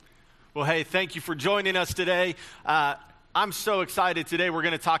Well, hey, thank you for joining us today. I'm so excited today. We're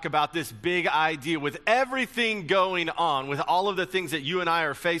going to talk about this big idea with everything going on, with all of the things that you and I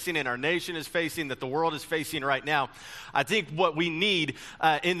are facing and our nation is facing, that the world is facing right now. I think what we need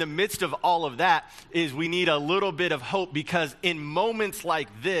in the midst of all of that is we need a little bit of hope, because in moments like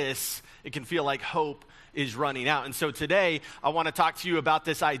this, it can feel like hope is running out. And so today, I want to talk to you about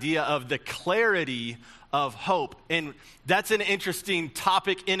this idea of the clarity of hope. And that's an interesting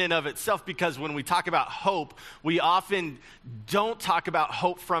topic in and of itself, because when we talk about hope, we often don't talk about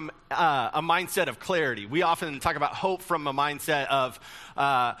hope from a mindset of clarity. We often talk about hope from a mindset of,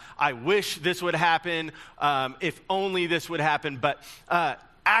 I wish this would happen, if only this would happen. But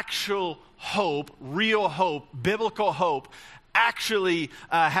actual hope, real hope, biblical hope, actually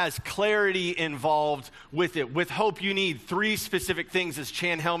has clarity involved with it. With hope, you need three specific things, as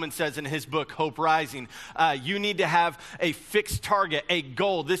Chan Hellman says in his book, Hope Rising. You need to have a fixed target, a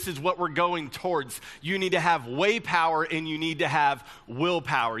goal. This is what we're going towards. You need to have way power, and you need to have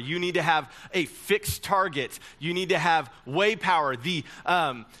willpower. You need to have a fixed target. You need to have way power, the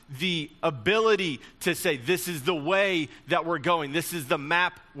ability to say, this is the way that we're going. This is the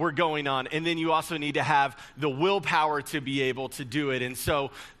map we're going on. And then you also need to have the willpower to be able to do it. And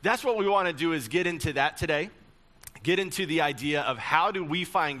so that's what we want to do, is get into that today. Get into the idea of how do we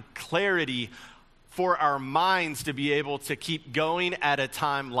find clarity for our minds to be able to keep going at a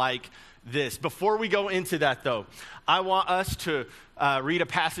time like this. Before we go into that, though, I want us to read a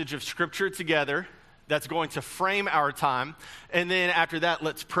passage of scripture together that's going to frame our time. And then after that,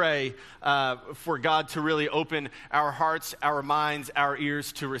 let's pray for God to really open our hearts, our minds, our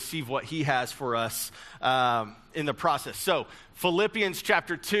ears to receive what he has for us in the process. So Philippians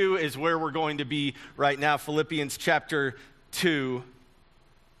chapter 2 is where we're going to be right now. Philippians chapter 2.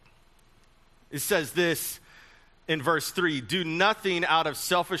 It says this in verse 3, "Do nothing out of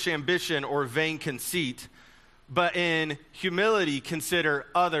selfish ambition or vain conceit, but in humility consider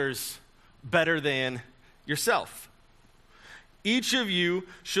others better than yourself. Each of you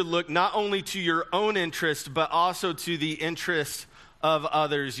should look not only to your own interest, but also to the interest of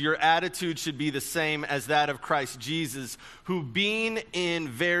others. Your attitude should be the same as that of Christ Jesus, who being in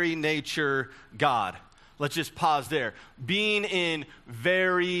very nature God." Let's just pause there. Being in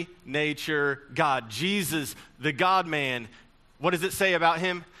very nature God. Jesus, the God-man, what does it say about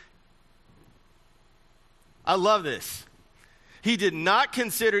him? I love this. He did not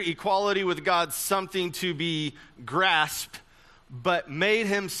consider equality with God something to be grasped, but made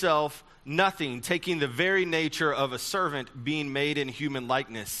himself nothing, taking the very nature of a servant, being made in human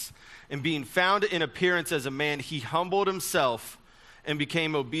likeness. And being found in appearance as a man, he humbled himself and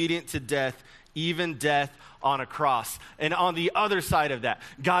became obedient to death, even death on a cross. And on the other side of that,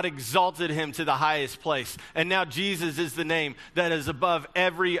 God exalted him to the highest place. And now Jesus is the name that is above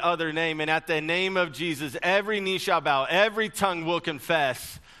every other name. And at the name of Jesus, every knee shall bow, every tongue will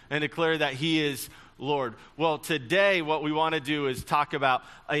confess and declare that he is Lord. Well, today what we want to do is talk about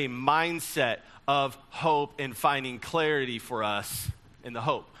a mindset of hope and finding clarity for us in the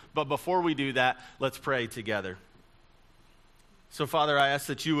hope. But before we do that, let's pray together. So, Father, I ask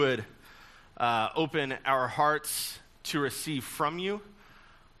that you would open our hearts to receive from you.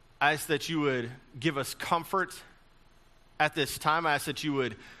 I ask that you would give us comfort at this time. I ask that you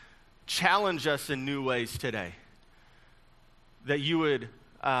would challenge us in new ways today. That you would,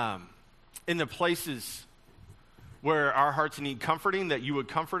 in the places where our hearts need comforting, that you would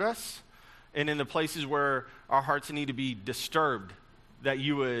comfort us. And in the places where our hearts need to be disturbed, that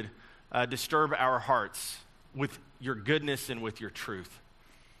you would disturb our hearts with your goodness and with your truth.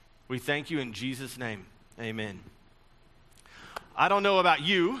 We thank you in Jesus' name. Amen. I don't know about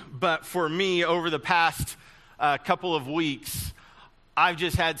you, but for me, over the past couple of weeks, I've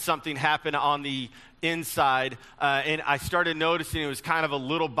just had something happen on the inside, and I started noticing it was kind of a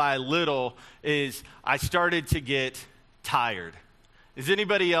little by little, is I started to get tired. Is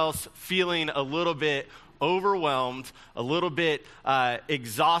anybody else feeling a little bit overwhelmed, a little bit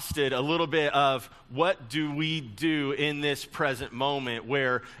exhausted, a little bit of what do we do in this present moment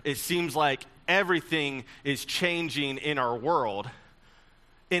where it seems like everything is changing in our world,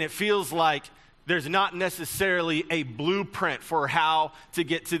 and it feels like there's not necessarily a blueprint for how to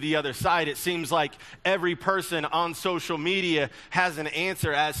get to the other side. It seems like every person on social media has an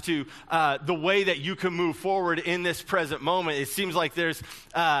answer as to the way that you can move forward in this present moment. It seems like there's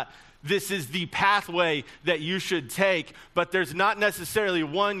this is the pathway that you should take, but there's not necessarily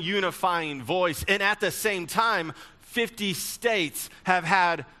one unifying voice. And at the same time, 50 states have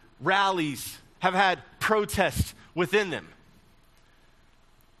had rallies, have had protests within them.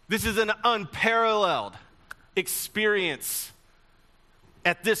 This is an unparalleled experience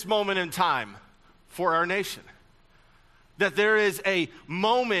at this moment in time for our nation. That there is a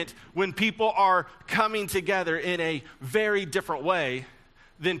moment when people are coming together in a very different way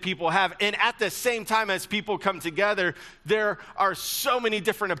than people have. And at the same time as people come together, there are so many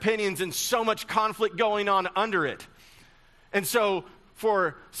different opinions and so much conflict going on under it. And so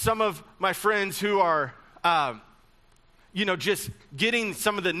for some of my friends who are, just getting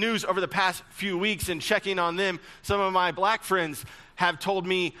some of the news over the past few weeks and checking on them, some of my black friends have told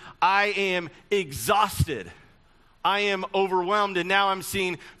me, I am exhausted. I am overwhelmed. And now I'm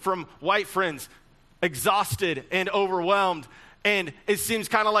seeing from white friends, exhausted and overwhelmed. And it seems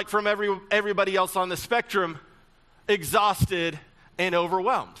kind of like from everybody else on the spectrum, exhausted and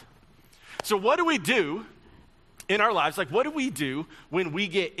overwhelmed. So what do we do in our lives? Like, what do we do when we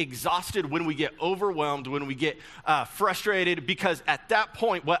get exhausted, when we get overwhelmed, when we get frustrated? Because at that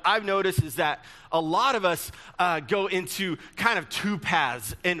point, what I've noticed is that a lot of us go into kind of two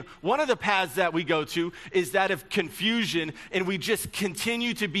paths. And one of the paths that we go to is that of confusion, and we just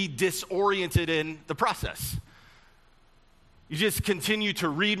continue to be disoriented in the process. You just continue to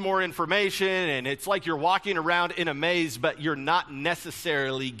read more information, and it's like you're walking around in a maze, but you're not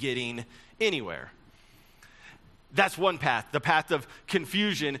necessarily getting anywhere. That's one path, the path of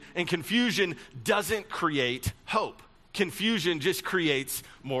confusion, and confusion doesn't create hope. Confusion just creates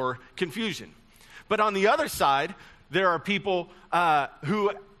more confusion. But on the other side, there are people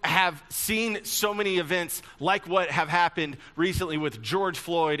who have seen so many events like what have happened recently with George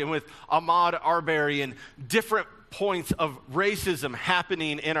Floyd and with Ahmaud Arbery and different points of racism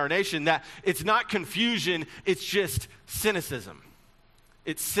happening in our nation, that it's not confusion, it's just cynicism.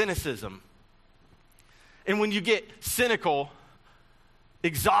 It's cynicism. And when you get cynical,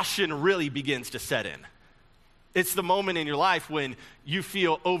 exhaustion really begins to set in. It's the moment in your life when you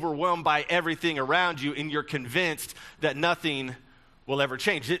feel overwhelmed by everything around you and you're convinced that nothing will ever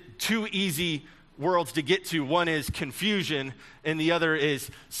change. Two easy worlds to get to. One is confusion and the other is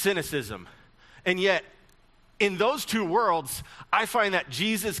cynicism. And yet, in those two worlds, I find that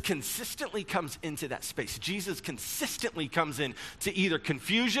Jesus consistently comes into that space. Jesus consistently comes in to either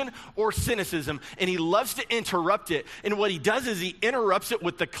confusion or cynicism, and he loves to interrupt it. And what he does is he interrupts it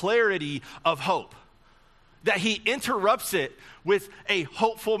with the clarity of hope. That he interrupts it with a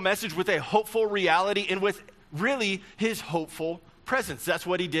hopeful message, with a hopeful reality, and with really his hopeful presence. That's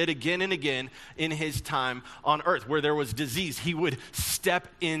what he did again and again in his time on earth. Where there was disease, he would step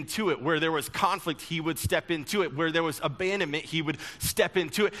into it. Where there was conflict, he would step into it. Where there was abandonment, he would step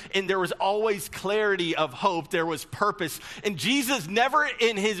into it. And there was always clarity of hope. There was purpose. And Jesus, never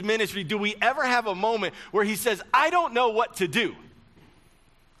in his ministry do we ever have a moment where he says, I don't know what to do.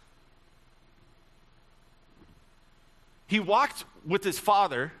 He walked with his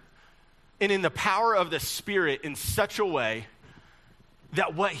Father and in the power of the Spirit in such a way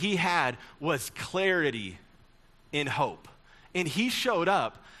that what he had was clarity in hope. And he showed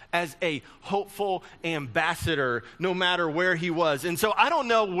up as a hopeful ambassador no matter where he was. And so I don't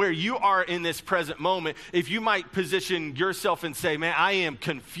know where you are in this present moment, if you might position yourself and say, man, I am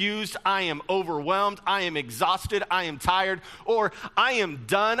confused, I am overwhelmed, I am exhausted, I am tired, or I am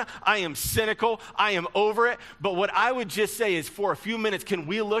done, I am cynical, I am over it. But what I would just say is, for a few minutes, can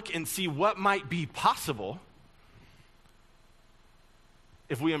we look and see what might be possible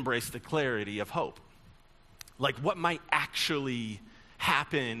if we embrace the clarity of hope? Like, what might actually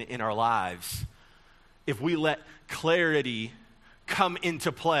happen in our lives if we let clarity come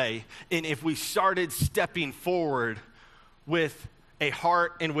into play, and if we started stepping forward with a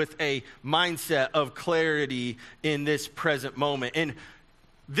heart and with a mindset of clarity in this present moment. And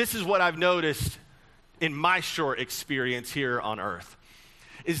this is what I've noticed in my short experience here on earth,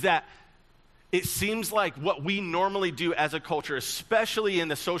 is that it seems like what we normally do as a culture, especially in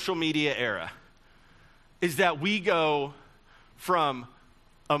the social media era, is that we go from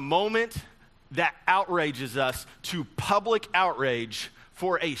a moment that outrages us to public outrage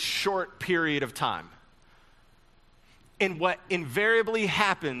for a short period of time. And what invariably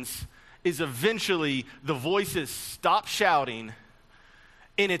happens is eventually the voices stop shouting,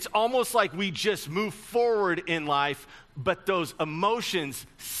 and it's almost like we just move forward in life, but those emotions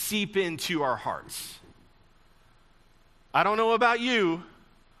seep into our hearts. I don't know about you,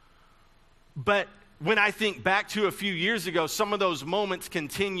 but when I think back to a few years ago, some of those moments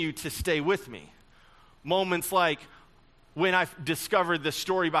continue to stay with me. Moments like when I discovered the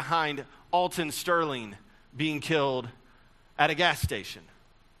story behind Alton Sterling being killed at a gas station,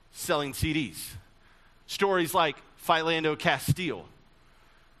 selling CDs. Stories like Philando Castile.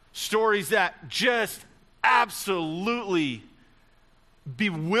 Stories that just absolutely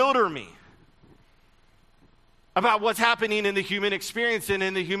bewilder me. about what's happening in the human experience and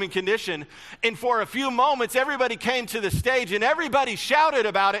in the human condition. And for a few moments, everybody came to the stage and everybody shouted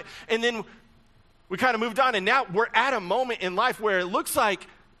about it. And then we kind of moved on. And now we're at a moment in life where it looks like,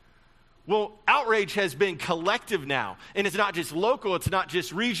 well, outrage has been collective now. And it's not just local, it's not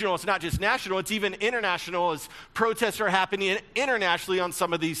just regional, it's not just national, it's even international as protests are happening internationally on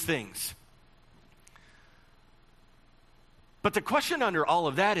some of these things. But the question under all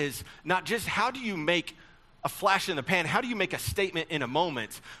of that is not just how do you make a flash in the pan, how do you make a statement in a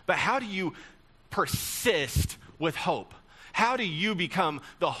moment, but how do you persist with hope? How do you become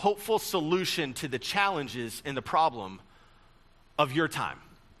the hopeful solution to the challenges and the problem of your time?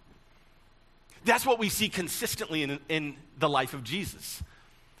 That's what we see consistently in the life of Jesus.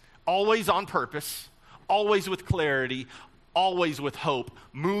 Always on purpose, always with clarity, always with hope,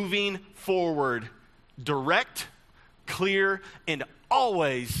 moving forward, direct, clear, and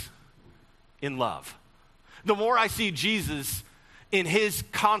always in love. The more I see Jesus in his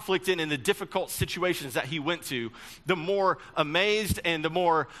conflict and in the difficult situations that he went to, the more amazed and the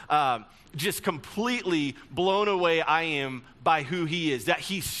more just completely blown away I am by who he is, that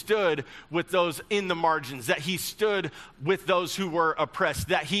he stood with those in the margins, that he stood with those who were oppressed,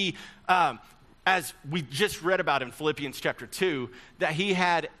 that he, as we just read about in Philippians chapter 2, that he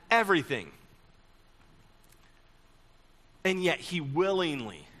had everything. And yet he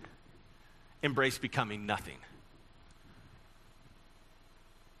willingly embraced becoming nothing.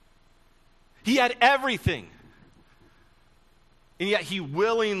 He had everything. And yet he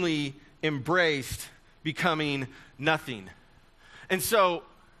willingly embraced becoming nothing. And so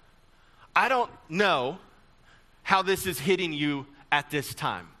I don't know how this is hitting you at this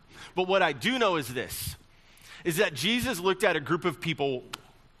time. But what I do know is this, is that Jesus looked at a group of people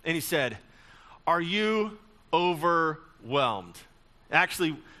and he said, "Are you overwhelmed?"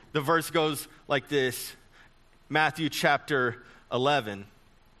 Actually, the verse goes like this, Matthew chapter 11.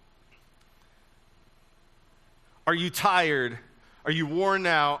 Are you tired? Are you worn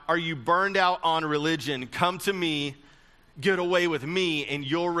out? Are you burned out on religion? Come to me, get away with me, and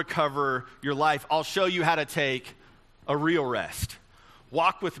you'll recover your life. I'll show you how to take a real rest.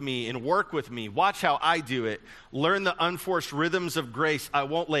 Walk with me and work with me. Watch how I do it. Learn the unforced rhythms of grace. I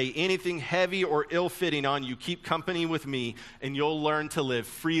won't lay anything heavy or ill-fitting on you. Keep company with me, and you'll learn to live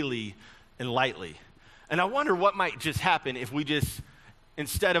freely and lightly. And I wonder what might just happen if we just,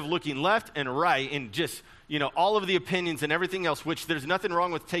 instead of looking left and right and just, all of the opinions and everything else, which there's nothing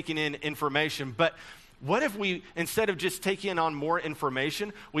wrong with taking in information, but what if we, instead of just taking on more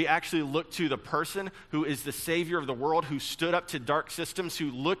information, we actually look to the person who is the Savior of the world, who stood up to dark systems,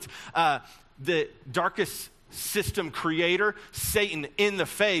 who looked the darkest system creator, Satan, in the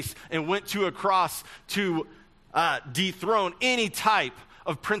face and went to a cross to dethrone any type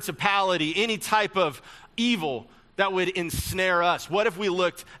of principality, any type of evil that would ensnare us? What if we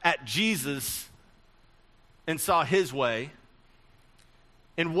looked at Jesus and saw his way?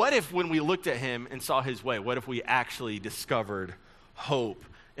 And what if when we looked at him and saw his way, what if we actually discovered hope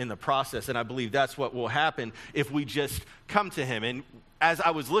in the process? And I believe that's what will happen if we just come to him. And as I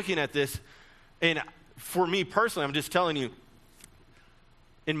was looking at this, and for me personally, I'm just telling you,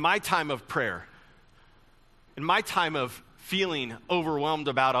 in my time of prayer, in my time of feeling overwhelmed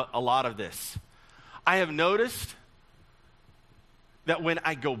about a lot of this, I have noticed that when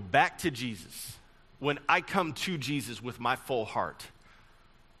I go back to Jesus, when I come to Jesus with my full heart,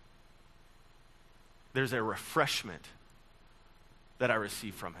 there's a refreshment that I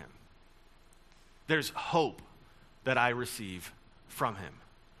receive from him. There's hope that I receive from him.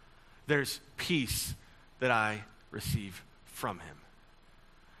 There's peace that I receive from him.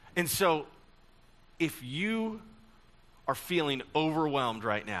 And so, if you are feeling overwhelmed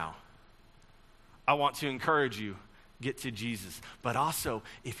right now, I want to encourage you, get to Jesus. But also,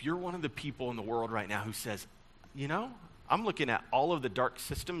 if you're one of the people in the world right now who says, I'm looking at all of the dark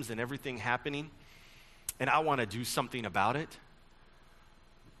systems and everything happening, and I want to do something about it,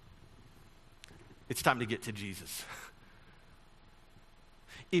 it's time to get to Jesus.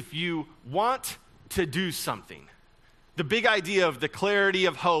 If you want to do something, the big idea of the clarity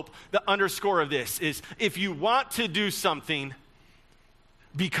of hope, the underscore of this is, if you want to do something,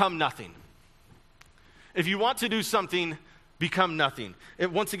 become nothing. If you want to do something, become nothing.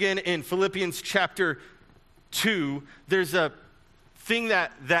 Once again, in Philippians chapter 2, there's a thing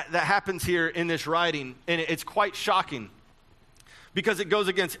that happens here in this writing, and it's quite shocking because it goes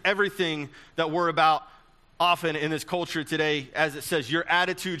against everything that we're about often in this culture today. As it says, your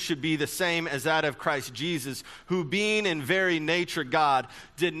attitude should be the same as that of Christ Jesus, who being in very nature God,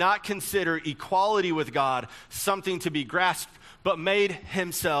 did not consider equality with God something to be grasped, but made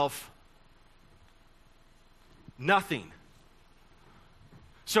himself nothing.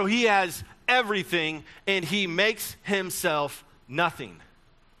 So he has everything, and he makes himself nothing.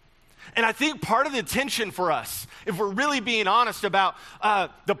 And I think part of the tension for us, if we're really being honest about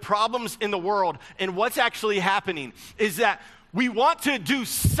the problems in the world and what's actually happening, is that we want to do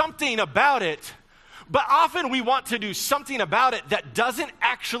something about it, but often we want to do something about it that doesn't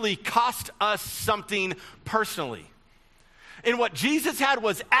actually cost us something personally. And what Jesus had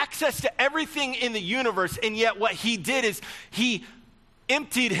was access to everything in the universe, and yet what he did is he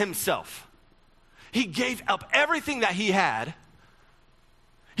emptied himself. He gave up everything that he had.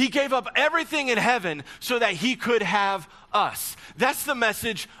 He gave up everything in heaven so that he could have us. That's the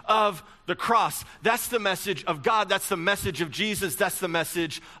message of the cross. That's the message of God. That's the message of Jesus. That's the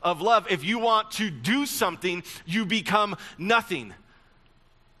message of love. If you want to do something, you become nothing.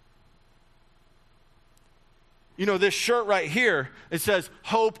 You know, this shirt right here, it says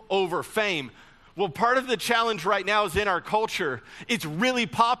hope over fame. Well, part of the challenge right now is in our culture, it's really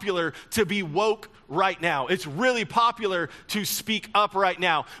popular to be woke right now. It's really popular to speak up right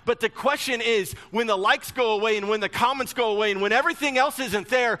now. But the question is, when the likes go away and when the comments go away and when everything else isn't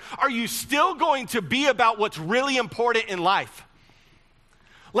there, are you still going to be about what's really important in life?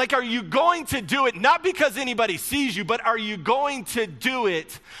 Like, are you going to do it not because anybody sees you, but are you going to do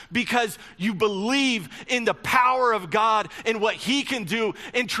it because you believe in the power of God and what he can do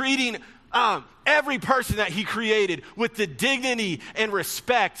in treating every person that he created with the dignity and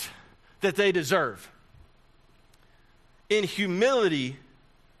respect that they deserve? In humility,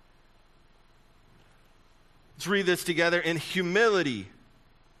 let's read this together. In humility,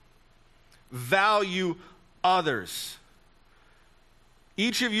 value others.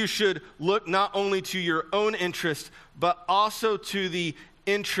 Each of you should look not only to your own interest, but also to the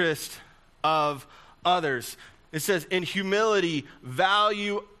interest of others. It says, in humility,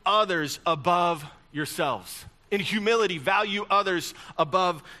 value others above yourselves. In humility, value others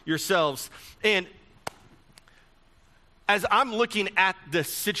above yourselves. And as I'm looking at the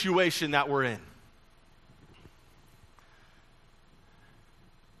situation that we're in,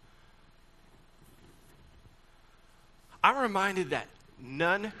 I'm reminded that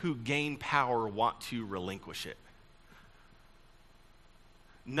none who gain power want to relinquish it.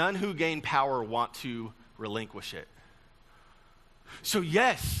 None who gain power want to relinquish it. So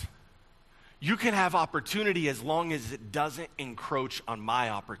yes, you can have opportunity as long as it doesn't encroach on my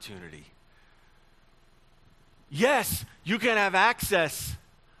opportunity. Yes, you can have access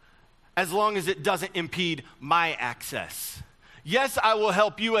as long as it doesn't impede my access. Yes, I will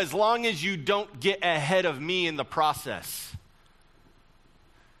help you as long as you don't get ahead of me in the process.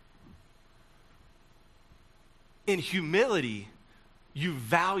 In humility, you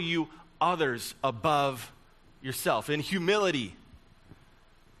value others above yourself. In humility,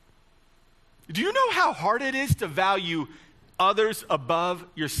 do you know how hard it is to value others above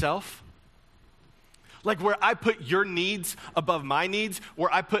yourself? Like where I put your needs above my needs,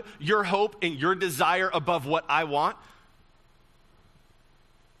 where I put your hope and your desire above what I want.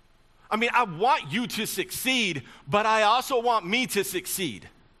 I mean, I want you to succeed, but I also want me to succeed.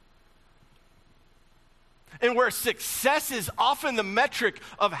 And where success is often the metric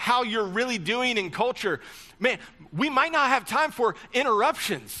of how you're really doing in culture, man, we might not have time for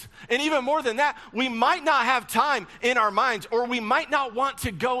interruptions. And even more than that, we might not have time in our minds, or we might not want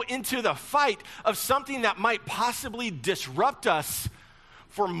to go into the fight of something that might possibly disrupt us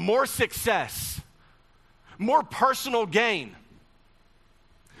for more success, more personal gain.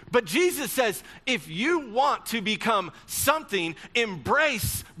 But Jesus says, if you want to become something,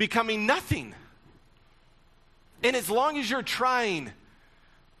 embrace becoming nothing. And as long as you're trying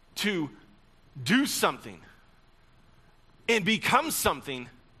to do something and become something,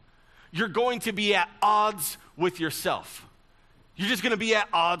 you're going to be at odds with yourself. You're just going to be at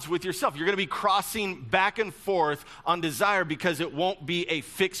odds with yourself. You're going to be crossing back and forth on desire because it won't be a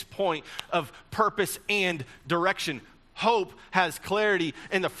fixed point of purpose and direction. Hope has clarity,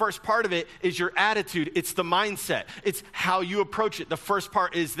 and the first part of it is your attitude. It's the mindset. It's how you approach it. The first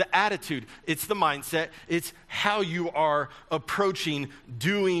part is the attitude. It's the mindset. It's how you are approaching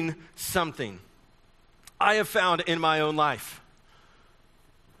doing something. I have found in my own life,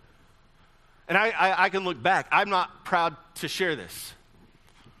 and I can look back. I'm not proud to share this,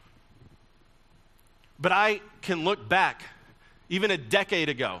 but I can look back even a decade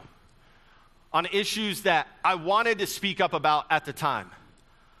ago on issues that I wanted to speak up about at the time.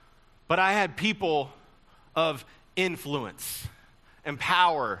 But I had people of influence and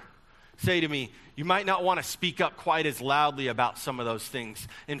power say to me, you might not want to speak up quite as loudly about some of those things.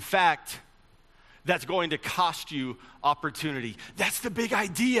 In fact, that's going to cost you opportunity. That's the big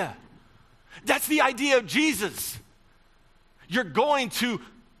idea. That's the idea of Jesus.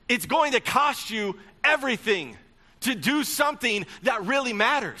 It's going to cost you everything to do something that really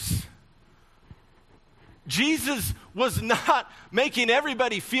matters. Jesus was not making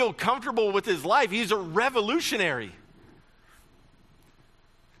everybody feel comfortable with his life. He's a revolutionary.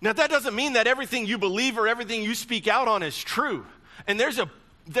 Now, that doesn't mean that everything you believe or everything you speak out on is true. And there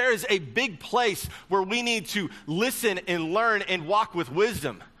is a big place where we need to listen and learn and walk with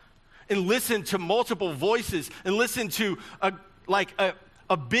wisdom and listen to multiple voices and listen to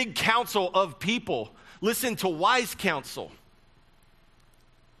a big council of people. Listen to wise counsel.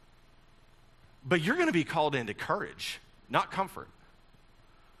 But you're going to be called into courage, not comfort.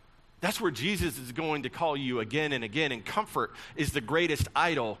 That's where Jesus is going to call you again and again, and comfort is the greatest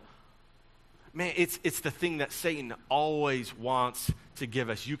idol. Man, it's the thing that Satan always wants to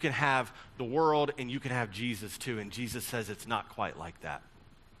give us. You can have the world and you can have Jesus too, and Jesus says it's not quite like that.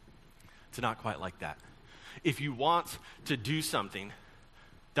 It's not quite like that. If you want to do something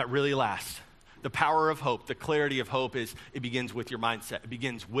that really lasts, the power of hope, the clarity of hope it begins with your mindset. It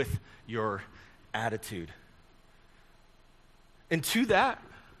begins with your attitude. And to that,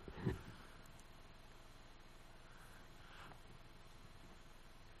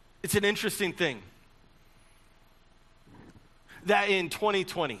 it's an interesting thing that in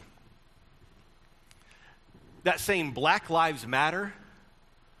 2020, that saying Black Lives Matter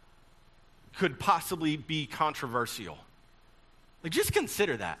could possibly be controversial. Like, just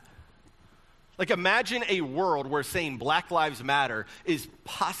consider that. Like, imagine a world where saying Black Lives Matter is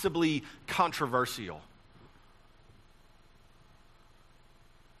possibly controversial.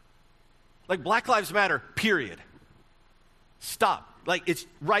 Like, Black Lives Matter, period. Stop. Like, it's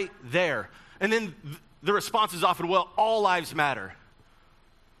right there. And then the response is often, well, all lives matter.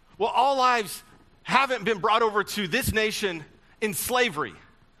 Well, all lives haven't been brought over to this nation in slavery.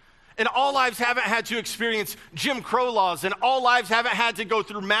 And all lives haven't had to experience Jim Crow laws. And all lives haven't had to go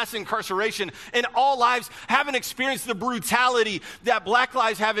through mass incarceration. And all lives haven't experienced the brutality that Black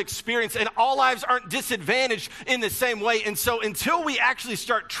lives have experienced. And all lives aren't disadvantaged in the same way. And so until we actually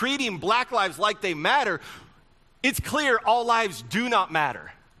start treating Black lives like they matter, it's clear all lives do not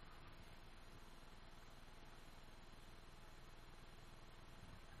matter.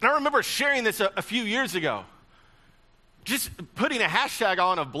 And I remember sharing this a few years ago. Just putting a hashtag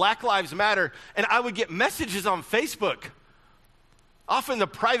on of Black Lives Matter, and I would get messages on Facebook. Often the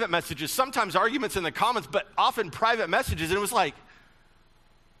private messages, sometimes arguments in the comments, but often private messages. And it was like,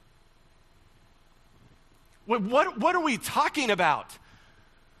 what are we talking about?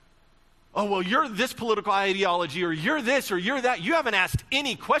 Oh, well, you're this political ideology, or you're this, or you're that. You haven't asked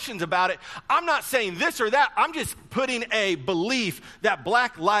any questions about it. I'm not saying this or that. I'm just putting a belief that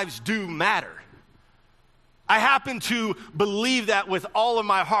Black lives do matter. I happen to believe that with all of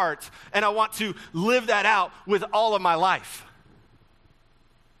my heart, and I want to live that out with all of my life.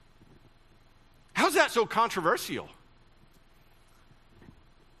 How's that so controversial?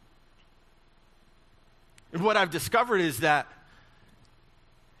 And what I've discovered is that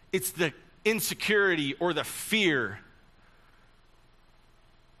it's the insecurity or the fear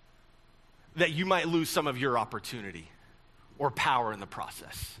that you might lose some of your opportunity or power in the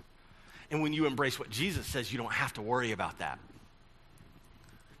process. And when you embrace what Jesus says, you don't have to worry about that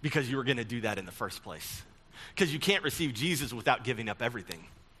because you were going to do that in the first place. Because you can't receive Jesus without giving up everything.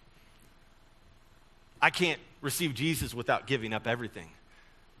 I can't receive Jesus without giving up everything.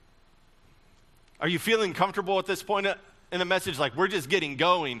 Are you feeling comfortable at this point in the message? Like, we're just getting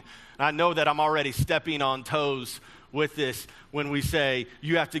going. And I know that I'm already stepping on toes with this when we say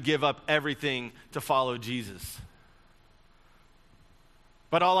you have to give up everything to follow Jesus.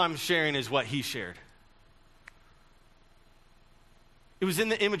 But all I'm sharing is what he shared. It was in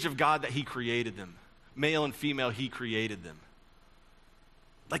the image of God that he created them. Male and female, he created them.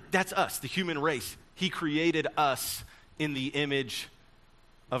 Like, that's us, the human race. He created us in the image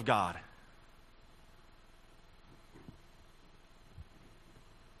of God.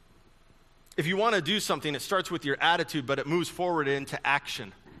 If you want to do something, it starts with your attitude, but it moves forward into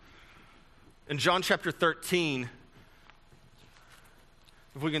action. In John chapter 13,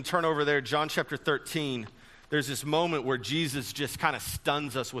 if we can turn over there, John chapter 13, there's this moment where Jesus just kind of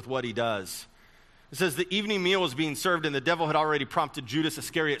stuns us with what he does. It says, the evening meal was being served, and the devil had already prompted Judas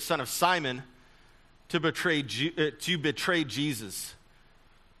Iscariot, son of Simon, to betray Jesus.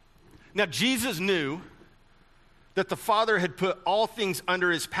 Now, Jesus knew that the Father had put all things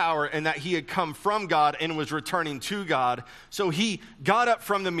under his power and that he had come from God and was returning to God. So he got up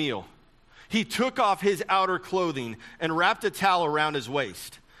from the meal. He took off his outer clothing and wrapped a towel around his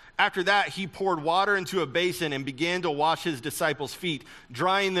waist. After that, he poured water into a basin and began to wash his disciples' feet,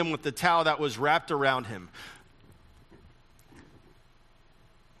 drying them with the towel that was wrapped around him.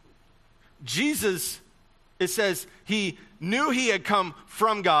 Jesus, it says, he knew he had come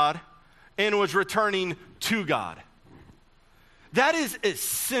from God and was returning to God. That is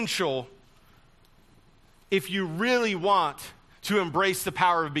essential if you really want to embrace the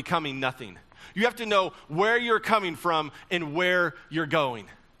power of becoming nothing. You have to know where you're coming from and where you're going.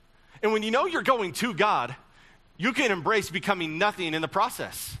 And when you know you're going to God, you can embrace becoming nothing in the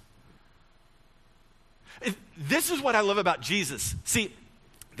process. This is what I love about Jesus. See,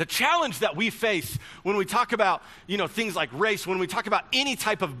 the challenge that we face when we talk about, things like race, when we talk about any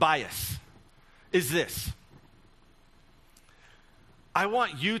type of bias, is this. I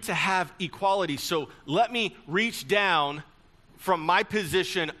want you to have equality, so let me reach down from my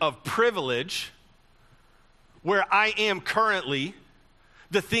position of privilege, where I am currently,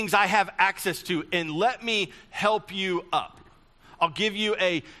 the things I have access to, and let me help you up. I'll give you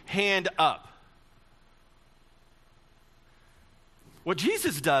a hand up. What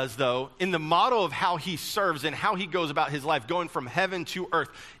Jesus does, though, in the model of how he serves and how he goes about his life, going from heaven to earth,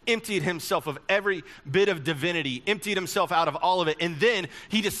 emptied himself of every bit of divinity, emptied himself out of all of it, and then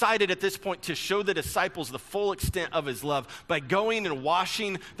he decided at this point to show the disciples the full extent of his love by going and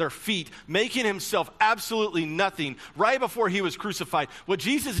washing their feet, making himself absolutely nothing right before he was crucified. What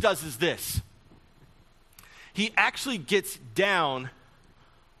Jesus does is this. He actually gets down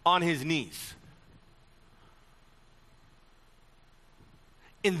on his knees.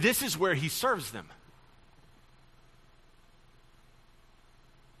 And this is where he serves them.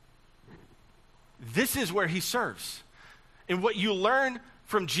 This is where he serves. And what you learn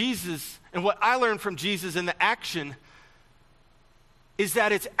from Jesus, and what I learned from Jesus in the action, is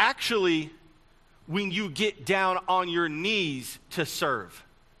that it's actually when you get down on your knees to serve.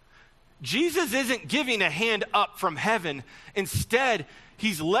 Jesus isn't giving a hand up from heaven. Instead,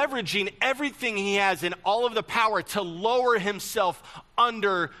 he's leveraging everything he has and all of the power to lower himself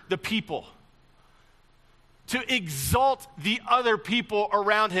under the people, to exalt the other people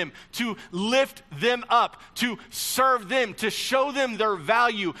around him, to lift them up, to serve them, to show them their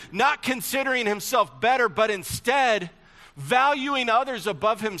value, not considering himself better, but instead valuing others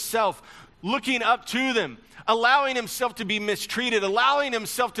above himself, looking up to them, allowing himself to be mistreated, allowing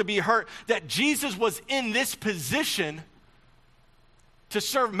himself to be hurt, that Jesus was in this position to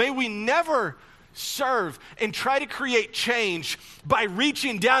serve. May we never serve and try to create change by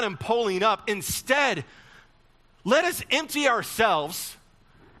reaching down and pulling up. Instead, let us empty ourselves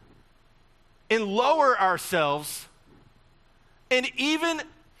and lower ourselves and even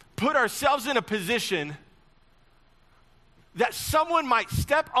put ourselves in a position that someone might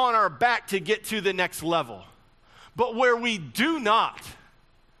step on our back to get to the next level. But where we do not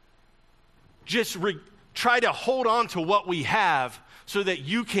just try to hold on to what we have so that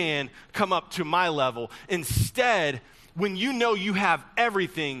you can come up to my level. Instead, when you know you have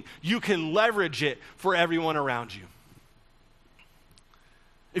everything, you can leverage it for everyone around you.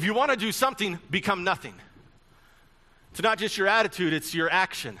 If you want to do something, become nothing. It's not just your attitude, it's your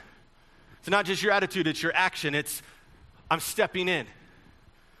action. It's not just your attitude, it's your action. It's, I'm stepping in.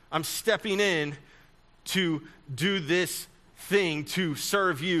 I'm stepping in to do this thing, to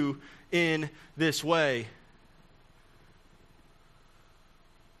serve you in this way.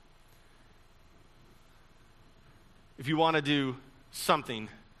 If you want to do something,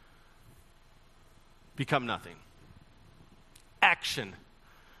 become nothing. Action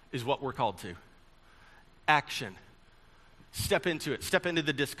is what we're called to. Action. Step into it. Step into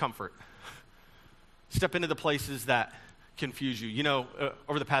the discomfort. Step into the places that confuse you.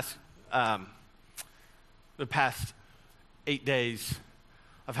 Over the past 8 days,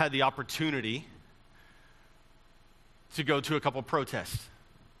 I've had the opportunity to go to a couple protests.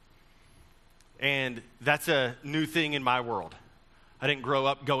 And that's a new thing in my world. I didn't grow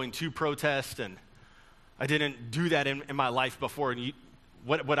up going to protest, and I didn't do that in my life before. And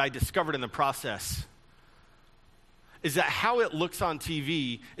what I discovered in the process is that how it looks on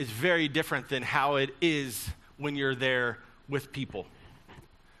TV is very different than how it is when you're there with people.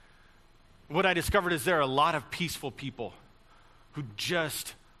 What I discovered is there are a lot of peaceful people who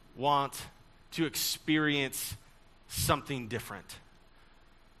just want to experience something different.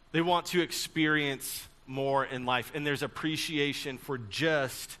 They want to experience more in life, and there's appreciation for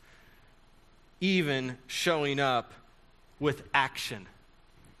just even showing up with action.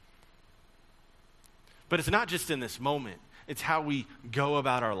 But it's not just in this moment, it's how we go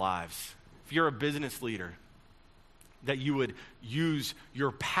about our lives. If you're a business leader, that you would use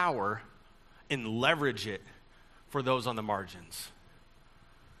your power and leverage it for those on the margins.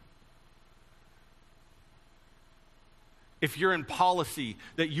 if you're in policy,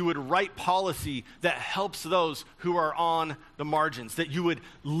 that you would write policy that helps those who are on the margins, that you would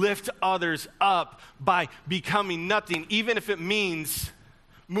lift others up by becoming nothing, even if it means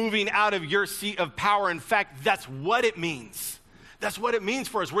moving out of your seat of power. In fact, that's what it means. That's what it means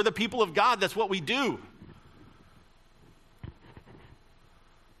for us. We're the people of God. That's what we do.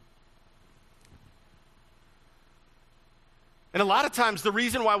 And a lot of times the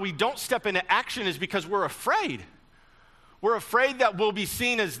reason why we don't step into action is because we're afraid. We're afraid that we'll be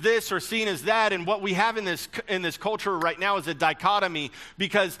seen as this or seen as that. And what we have in this culture right now is a dichotomy,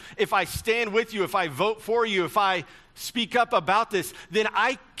 because if I stand with you, if I vote for you, if I speak up about this, then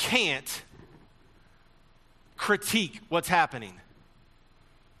I can't critique what's happening.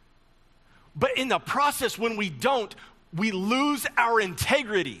 But in the process, when we don't, we lose our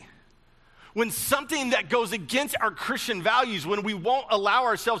integrity. When something that goes against our Christian values, when we won't allow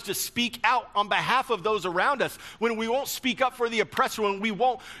ourselves to speak out on behalf of those around us, when we won't speak up for the oppressor, when we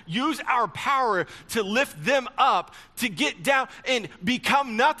won't use our power to lift them up, to get down and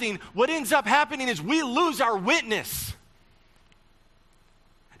become nothing, what ends up happening is we lose our witness.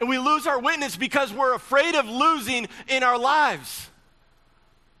 And we lose our witness because we're afraid of losing in our lives.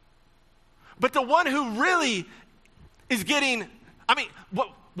 But the one who really is getting,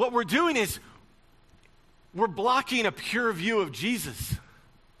 what we're doing is we're blocking a pure view of Jesus.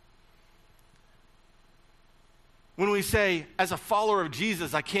 When we say, as a follower of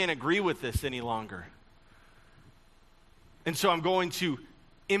Jesus, I can't agree with this any longer. And so I'm going to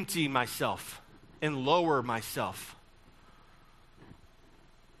empty myself and lower myself.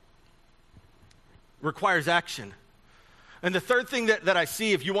 Requires action. And the third thing that I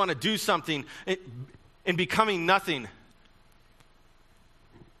see, if you want to do something in becoming nothing,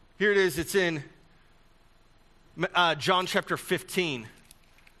 here it is. It's in John chapter 15.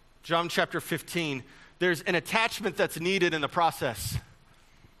 John chapter 15. There's an attachment that's needed in the process.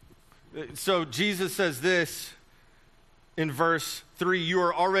 So Jesus says this in verse 3, "You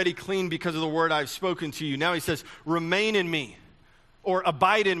are already clean because of the word I've spoken to you." Now he says, "Remain in me," or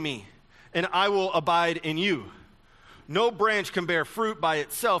 "abide in me, and I will abide in you. No branch can bear fruit by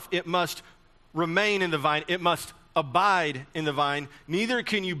itself. It must remain in the vine. It must abide in the vine. Neither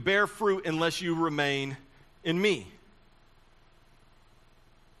can you bear fruit unless you remain in me."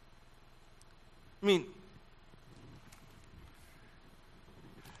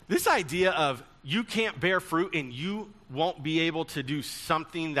 This idea of you can't bear fruit and you won't be able to do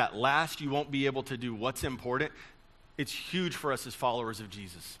something that lasts, you won't be able to do what's important, it's huge for us as followers of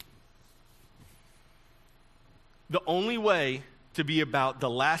Jesus. The only way to be about the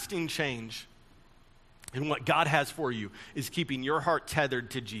lasting change and what God has for you is keeping your heart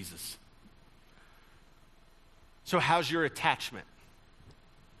tethered to Jesus. So how's your attachment?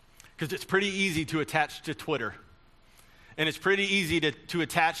 Because it's pretty easy to attach to Twitter. And it's pretty easy to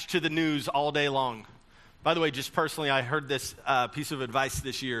attach to the news all day long. By the way, just personally, I heard this piece of advice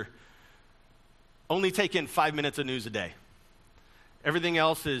this year. Only take in 5 minutes of news a day. Everything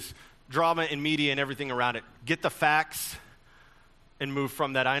else is drama and media and everything around it. Get the facts and move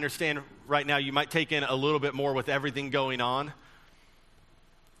from that. I understand right now you might take in a little bit more with everything going on.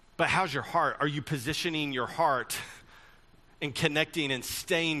 But how's your heart? Are you positioning your heart and connecting and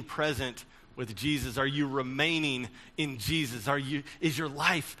staying present with Jesus? Are you remaining in Jesus? Is your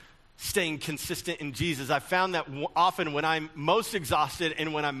life staying consistent in Jesus? I found that often when I'm most exhausted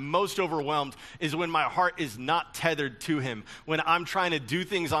and when I'm most overwhelmed is when my heart is not tethered to him, when I'm trying to do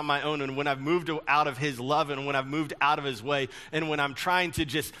things on my own, and when I've moved out of his love, and when I've moved out of his way, and when I'm trying to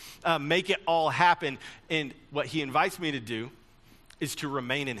just make it all happen. And what he invites me to do is to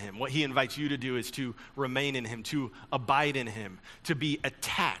remain in him. What he invites you to do is to remain in him, to abide in him, to be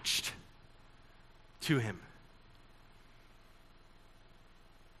attached to him.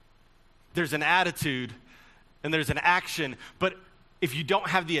 There's an attitude and there's an action, but if you don't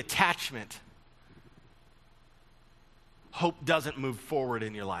have the attachment, hope doesn't move forward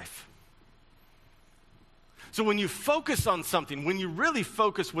in your life. So when you focus on something, when you really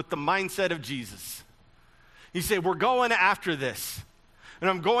focus with the mindset of Jesus, you say, we're going after this, and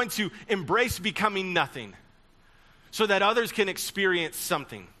I'm going to embrace becoming nothing so that others can experience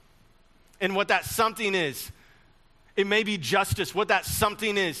something. And what that something is, it may be justice. What that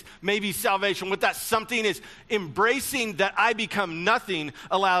something is, maybe salvation. What that something is, embracing that I become nothing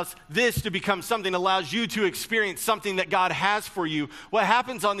allows this to become something, allows you to experience something that God has for you. What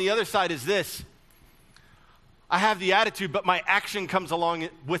happens on the other side is this. I have the attitude, but my action comes along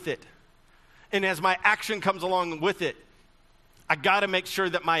with it. And as my action comes along with it, I got to make sure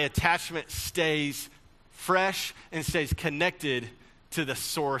that my attachment stays fresh and stays connected to the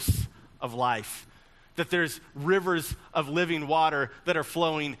source of life. that there's rivers of living water that are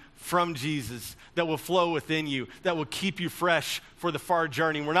flowing from Jesus, that will flow within you, that will keep you fresh for the far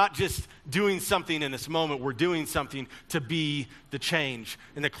journey. We're not just doing something in this moment, we're doing something to be the change.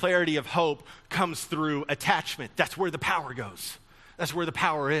 And the clarity of hope comes through attachment. That's where the power goes. That's where the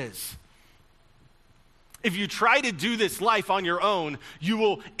power is. If you try to do this life on your own, you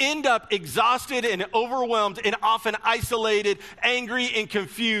will end up exhausted and overwhelmed and often isolated, angry and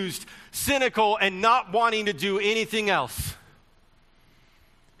confused, cynical and not wanting to do anything else.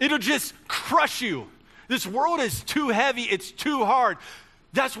 It'll just crush you. This world is too heavy. It's too hard.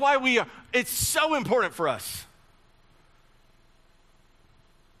 That's why it's so important for us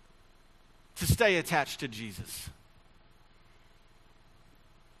to stay attached to Jesus.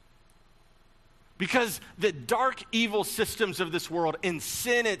 Because the dark, evil systems of this world and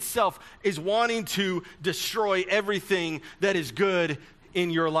sin itself is wanting to destroy everything that is good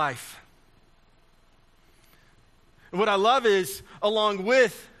in your life. And what I love is, along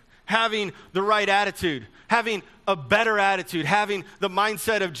with having the right attitude, having a better attitude, having the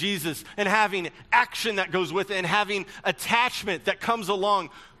mindset of Jesus, and having action that goes with it, and having attachment that comes along,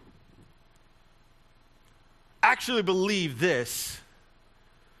 actually believe this,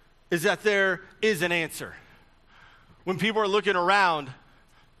 is that there is an answer. When people are looking around,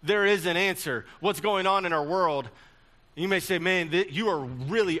 there is an answer. What's going on in our world? You may say, man, you are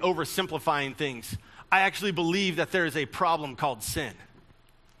really oversimplifying things. I actually believe that there is a problem called sin.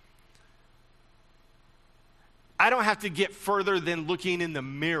 I don't have to get further than looking in the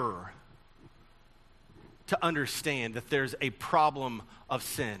mirror to understand that there's a problem of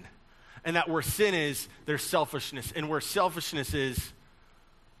sin. And that where sin is, there's selfishness. And where selfishness is,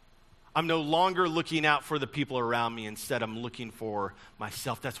 I'm no longer looking out for the people around me. Instead, I'm looking for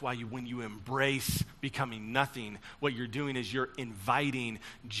myself. That's why when you embrace becoming nothing, what you're doing is you're inviting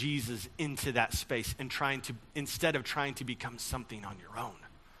Jesus into that space and instead of trying to become something on your own.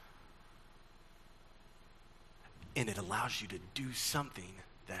 And it allows you to do something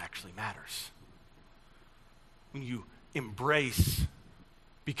that actually matters. When you embrace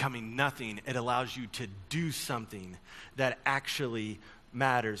becoming nothing, it allows you to do something that actually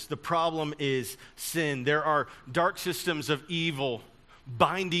matters. The problem is sin. There are dark systems of evil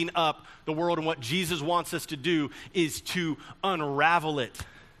binding up the world, and what Jesus wants us to do is to unravel it.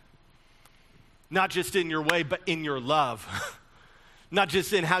 Not just in your way, but in your love. Not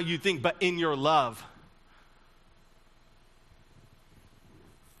just in how you think, but in your love.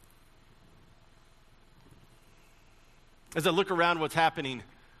 As I look around what's happening,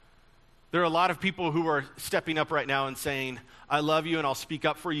 there are a lot of people who are stepping up right now and saying, I love you and I'll speak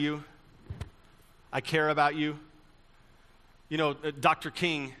up for you. I care about you. You know, Dr.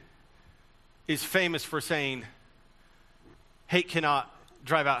 King is famous for saying, hate cannot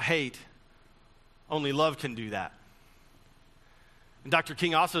drive out hate. Only love can do that. And Dr.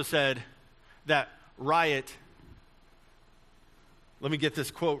 King also said that riot, let me get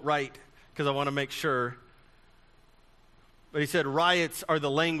this quote right because I want to make sure. But he said, riots are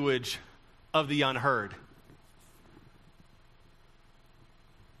the language of the unheard.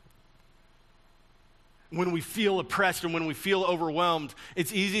 When we feel oppressed and when we feel overwhelmed,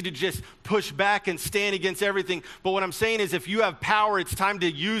 it's easy to just push back and stand against everything. But what I'm saying is if you have power, it's time to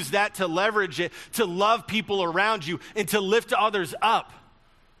use that to leverage it, to love people around you, and to lift others up.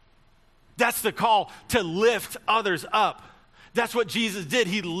 That's the call, to lift others up. That's what Jesus did.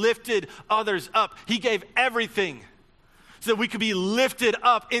 He lifted others up. He gave everything so that we could be lifted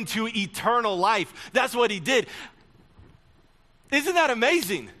up into eternal life. That's what he did. Isn't that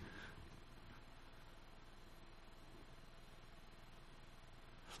amazing?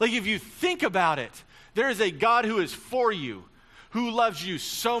 Like if you think about it, there is a God who is for you, who loves you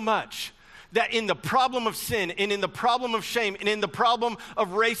so much that in the problem of sin and in the problem of shame and in the problem of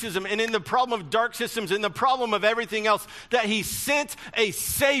racism and in the problem of dark systems and the problem of everything else, that he sent a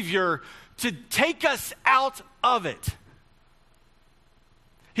Savior to take us out of it.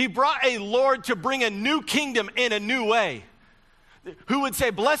 He brought a Lord to bring a new kingdom in a new way. Who would say,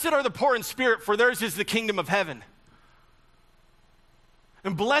 blessed are the poor in spirit, for theirs is the kingdom of heaven.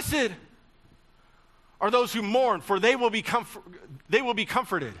 And blessed are those who mourn, for they will be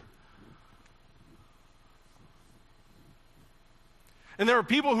comforted. And there are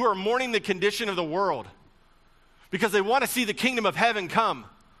people who are mourning the condition of the world because they want to see the kingdom of heaven come.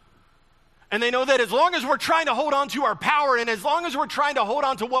 And they know that as long as we're trying to hold on to our power and as long as we're trying to hold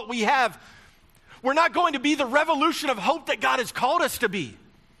on to what we have, we're not going to be the revolution of hope that God has called us to be.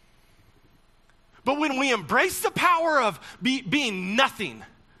 But when we embrace the power of being nothing,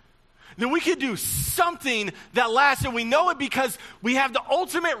 then we could do something that lasts. And we know it because we have the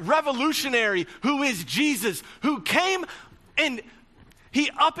ultimate revolutionary who is Jesus, who came and he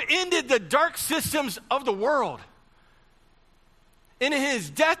upended the dark systems of the world. In his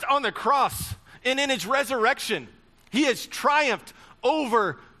death on the cross and in his resurrection, he has triumphed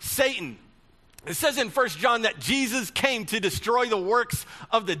over Satan. It says in 1 John that Jesus came to destroy the works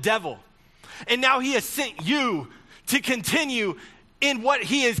of the devil. And now he has sent you to continue in what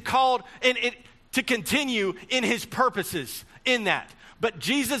he is called, and to continue in his purposes in that. But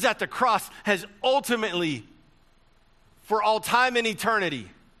Jesus at the cross has ultimately, for all time and eternity,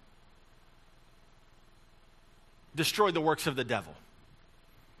 destroyed the works of the devil.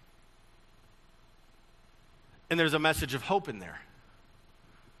 And there's a message of hope in there.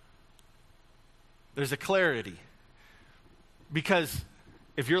 There's a clarity. Because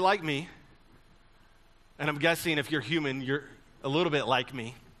if you're like me, and I'm guessing if you're human, you're a little bit like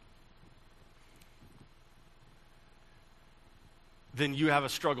me, then you have a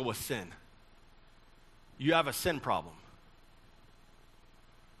struggle with sin. You have a sin problem.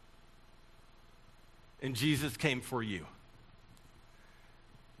 And Jesus came for you.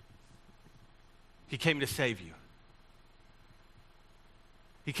 He came to save you.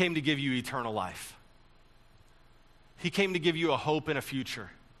 He came to give you eternal life. He came to give you a hope and a future.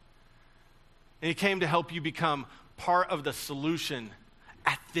 And he came to help you become part of the solution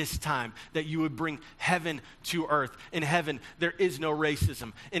at this time, that you would bring heaven to earth. In heaven, there is no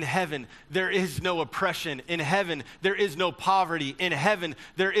racism. In heaven, there is no oppression. In heaven, there is no poverty. In heaven,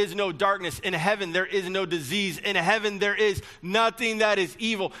 there is no darkness. In heaven, there is no disease. In heaven, there is nothing that is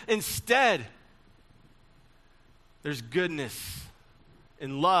evil. Instead, there's goodness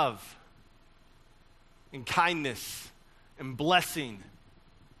and love and kindness and blessing.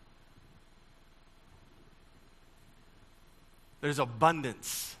 There's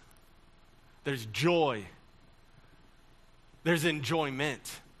abundance. There's joy. There's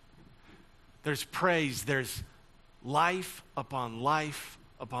enjoyment. There's praise. There's life upon life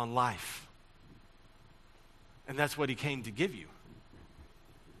upon life. And that's what he came to give you.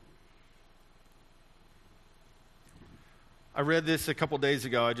 I read this a couple days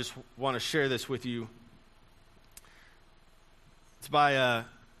ago. I just want to share this with you. It's by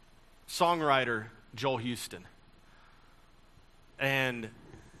songwriter Joel Houston. And,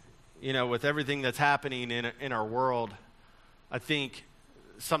 you know, with everything that's happening in our world, I think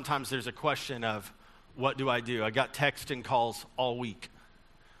sometimes there's a question of, what do I do? I got texts and calls all week.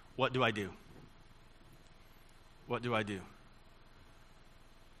 What do I do? What do I do?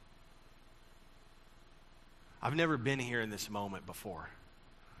 I've never been here in this moment before.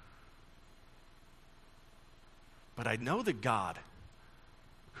 But I know the God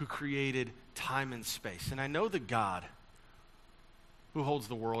who created time and space. And I know the God who holds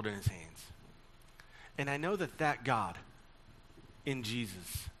the world in his hands. And I know that that God in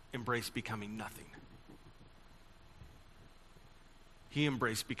Jesus embraced becoming nothing. He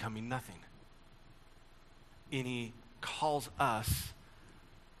embraced becoming nothing. And he calls us,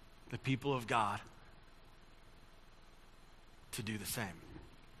 the people of God, to do the same.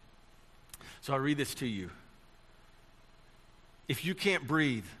 So I read this to you. If you can't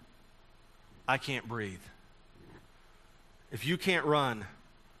breathe, I can't breathe. If you can't run,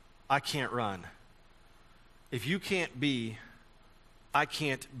 I can't run. If you can't be, I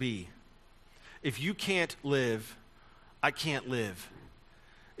can't be. If you can't live, I can't live.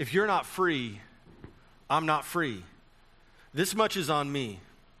 If you're not free, I'm not free. This much is on me.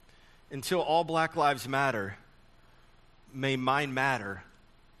 Until all Black Lives Matter, may mine matter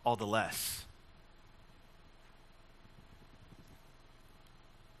all the less.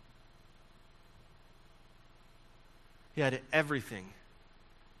 He had everything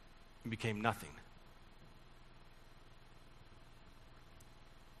and became nothing.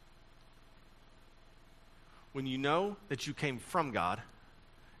 When you know that you came from God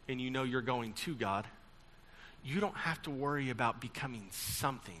and you know you're going to God, you don't have to worry about becoming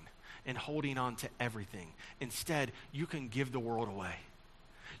something and holding on to everything. Instead, you can give the world away.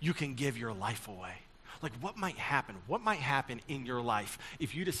 You can give your life away. Like, what might happen? What might happen in your life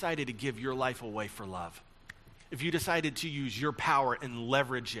if you decided to give your life away for love? If you decided to use your power and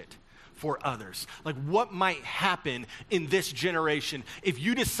leverage it for others? Like, what might happen in this generation if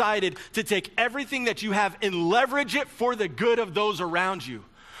you decided to take everything that you have and leverage it for the good of those around you?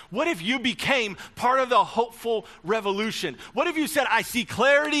 What if you became part of the hopeful revolution? What if you said, I see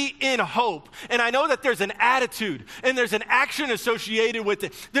clarity in hope, and I know that there's an attitude and there's an action associated with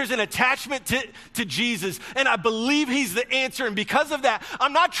it. There's an attachment to Jesus, and I believe he's the answer. And because of that,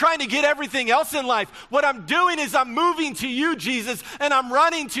 I'm not trying to get everything else in life. What I'm doing is I'm moving to you, Jesus, and I'm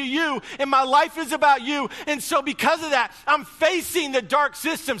running to you, and my life is about you. And so because of that, I'm facing the dark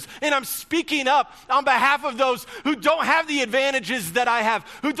systems, and I'm speaking up on behalf of those who don't have the advantages that I have,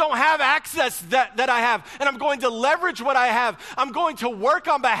 who don't have access that I have, and I'm going to leverage what I have. I'm going to work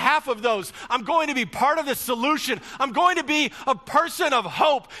on behalf of those. I'm going to be part of the solution. I'm going to be a person of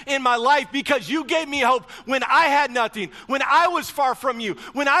hope in my life because you gave me hope when I had nothing, when I was far from you,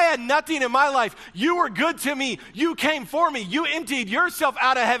 when I had nothing in my life. You were good to me. You came for me. You emptied yourself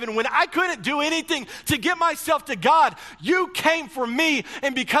out of heaven when I couldn't do anything to get myself to God. You came for me,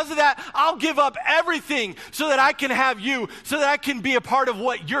 and because of that, I'll give up everything so that I can have you, so that I can be a part of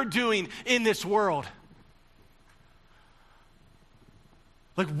what you're doing in this world.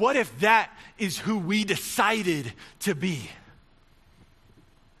 Like, what if that is who we decided to be?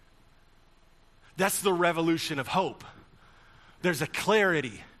 That's the revolution of hope. There's a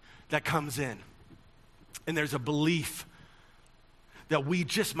clarity that comes in, and there's a belief that we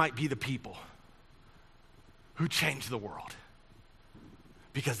just might be the people who change the world,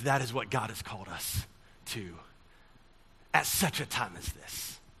 because that is what God has called us to at such a time as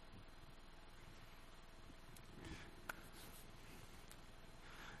this.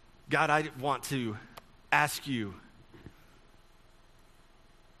 God, I want to ask you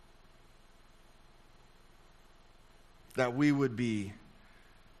that we would be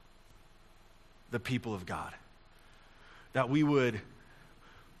the people of God, that we would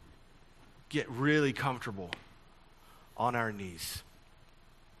get really comfortable on our knees,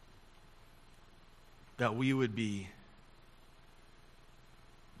 that we would be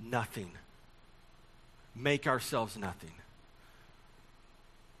nothing, make ourselves nothing,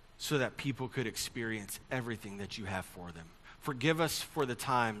 so that people could experience everything that you have for them. Forgive us for the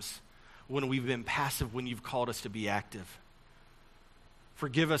times when we've been passive, when you've called us to be active.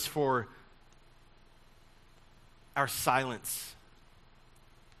 Forgive us for our silence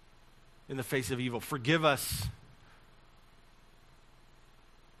in the face of evil. Forgive us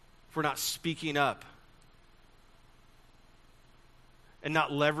for not speaking up and not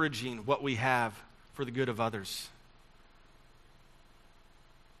leveraging what we have for the good of others.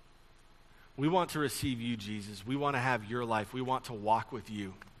 We want to receive you, Jesus. We want to have your life. We want to walk with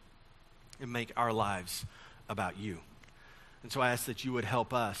you and make our lives about you. And so I ask that you would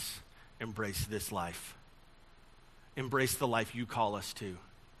help us embrace this life. Embrace the life you call us to,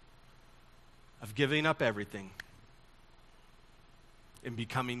 of giving up everything and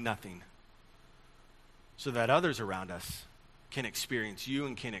becoming nothing, so that others around us can experience you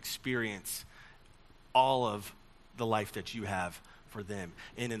and can experience all of the life that you have for them.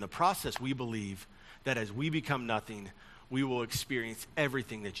 And in the process, we believe that as we become nothing, we will experience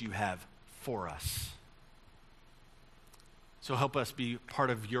everything that you have for us. So help us be part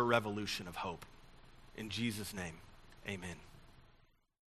of your revolution of hope. In Jesus' name, amen.